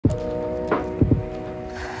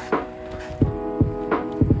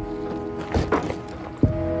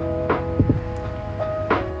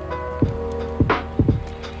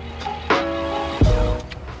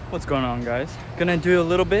going on, guys? Gonna do a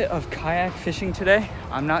little bit of kayak fishing today.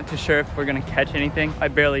 I'm not too sure if we're gonna catch anything. I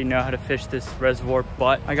barely know how to fish this reservoir,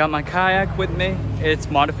 but I got my kayak with me. It's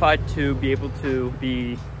modified to be able to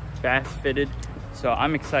be bass fitted, so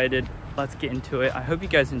I'm excited. Let's get into it. I hope you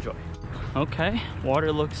guys enjoy. Okay,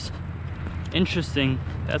 water looks interesting,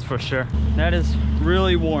 that's for sure. That is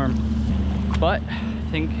really warm, but I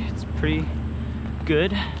think it's pretty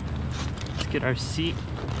good. Let's get our seat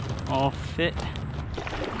all fit.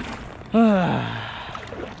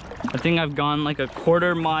 I think I've gone like a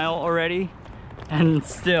quarter mile already, and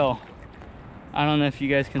still, I don't know if you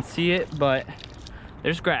guys can see it, but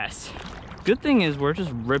there's grass. Good thing is we're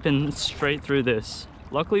just ripping straight through this.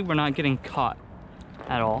 Luckily, we're not getting caught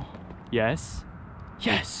at all. Yes,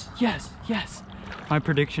 yes, yes, yes. My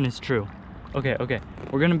prediction is true. Okay,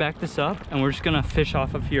 we're gonna back this up and we're just gonna fish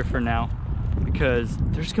off of here for now, because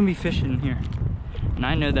there's gonna be fish in here. And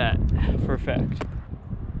I know that for a fact.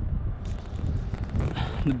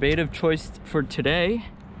 The bait of choice for today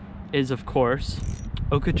is, of course,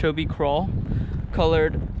 Okeechobee crawl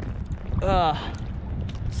colored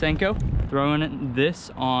Senko. Throwing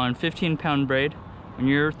this on 15-pound braid. When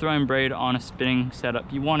you're throwing braid on a spinning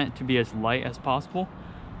setup, you want it to be as light as possible,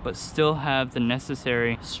 but still have the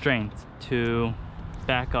necessary strength to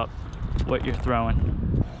back up what you're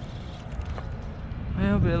throwing.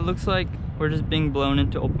 Well, but it looks like we're just being blown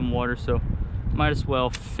into open water, so might as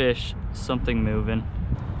well fish something moving.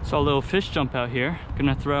 Saw a little fish jump out here.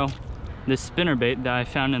 Gonna throw this spinnerbait that I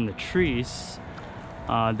found in the trees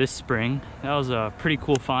this spring. That was a pretty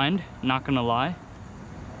cool find, not gonna lie.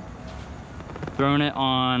 Throwing it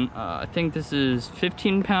on, I think this is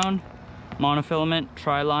 15-pound monofilament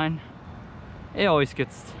tri-line. It always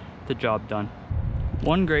gets the job done.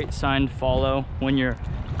 One great sign to follow when you're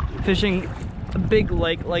fishing a big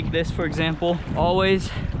lake like this, for example, always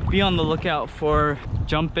be on the lookout for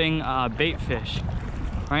jumping bait fish.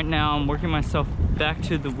 Right now I'm working myself back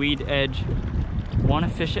to the weed edge. Want to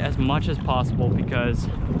fish it as much as possible because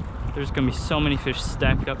there's gonna be so many fish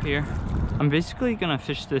stacked up here. I'm basically gonna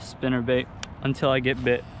fish this spinnerbait until I get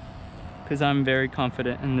bit, because I'm very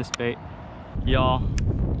confident in this bait. Y'all,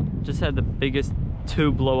 just had the biggest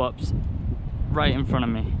 2 blow-ups right in front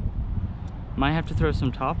of me. Might have to throw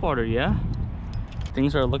some topwater, yeah?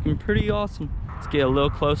 Things are looking pretty awesome. Let's get a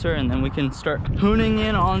little closer and then we can start hooning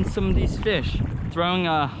in on some of these fish. Throwing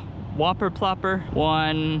a Whopper Plopper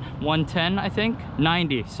 110, I think?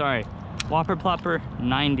 90, sorry. Whopper Plopper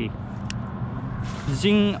 90.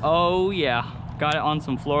 Zing, oh yeah. Got it on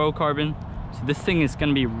some fluorocarbon. So this thing is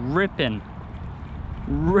gonna be ripping.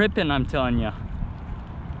 Ripping, I'm telling you.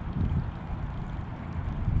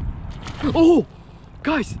 Oh,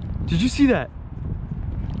 guys, did you see that?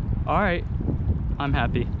 All right, I'm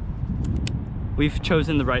happy. We've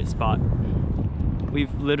chosen the right spot.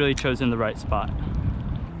 We've literally chosen the right spot.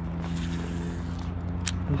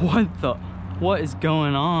 What is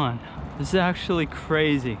going on? This is actually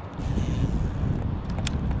crazy.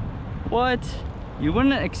 What? You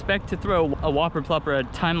wouldn't expect to throw a Whopper Plopper at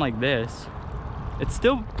a time like this. It's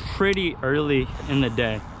still pretty early in the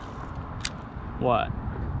day. What?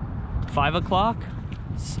 5 o'clock?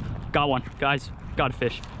 Got one, guys, got a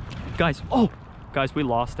fish. Guys, oh, guys, we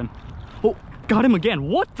lost him. Oh, got him again.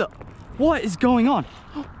 What is going on?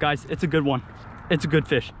 Guys, it's a good one. It's a good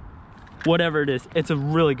fish. Whatever it is, it's a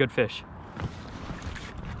really good fish.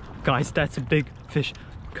 Guys, that's a big fish.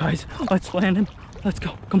 Guys, let's land him. Let's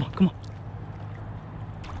go, come on.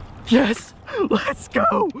 Yes, let's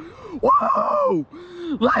go. Whoa,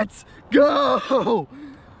 let's go.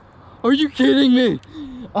 Are you kidding me?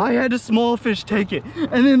 I had a small fish take it,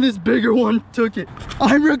 and then this bigger one took it.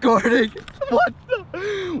 I'm recording.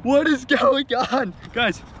 What is going on?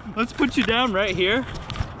 Guys, let's put you down right here.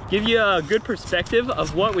 Give you a good perspective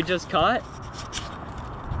of what we just caught.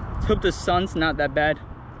 Hope the sun's not that bad.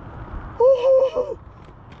 Oh,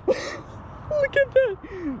 look at that.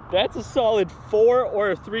 That's a solid 4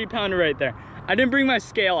 or 3 pounder right there. I didn't bring my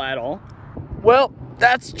scale at all. Well,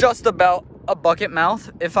 that's just about a bucket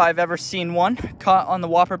mouth if I've ever seen one. Caught on the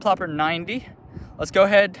Whopper Plopper 90. Let's go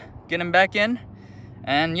ahead, get him back in,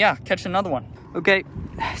 and yeah, catch another one. Okay,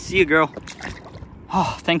 see you, girl.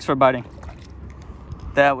 Oh, thanks for biting.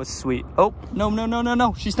 That was sweet. Oh,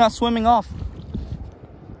 no. She's not swimming off.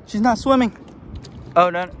 She's not swimming. Oh,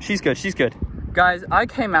 no, she's good. Guys, I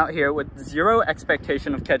came out here with 0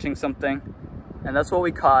 expectation of catching something, and that's what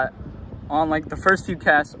we caught on like the first few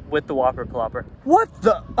casts with the Whopper Plopper. What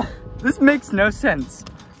the? This makes no sense.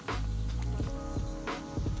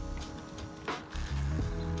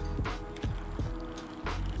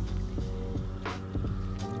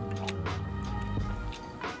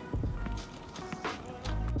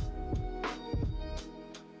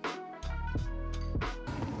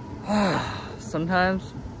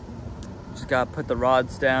 Sometimes just gotta put the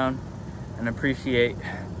rods down and appreciate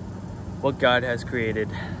what God has created.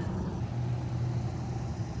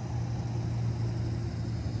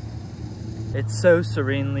 It's so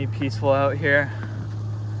serenely peaceful out here.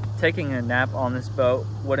 Taking a nap on this boat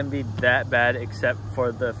wouldn't be that bad, except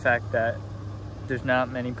for the fact that there's not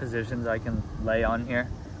many positions I can lay on here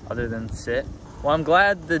other than sit. Well, I'm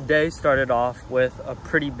glad the day started off with a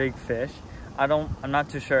pretty big fish. I'm not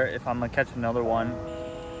too sure if I'm gonna catch another one.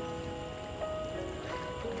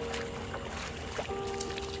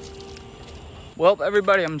 Well,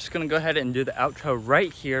 everybody, I'm just gonna go ahead and do the outro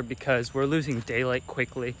right here because we're losing daylight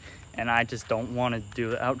quickly and I just don't want to do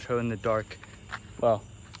the outro in the dark. Well,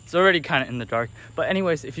 it's already kind of in the dark. But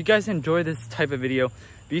anyways, if you guys enjoy this type of video,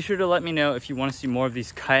 be sure to let me know if you want to see more of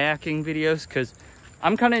these kayaking videos, because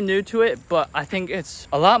I'm kind of new to it, but I think it's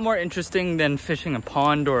a lot more interesting than fishing a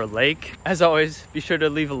pond or a lake. As always, be sure to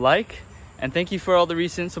leave a like, and thank you for all the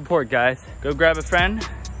recent support, guys. Go grab a friend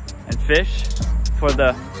and fish for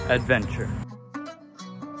the adventure.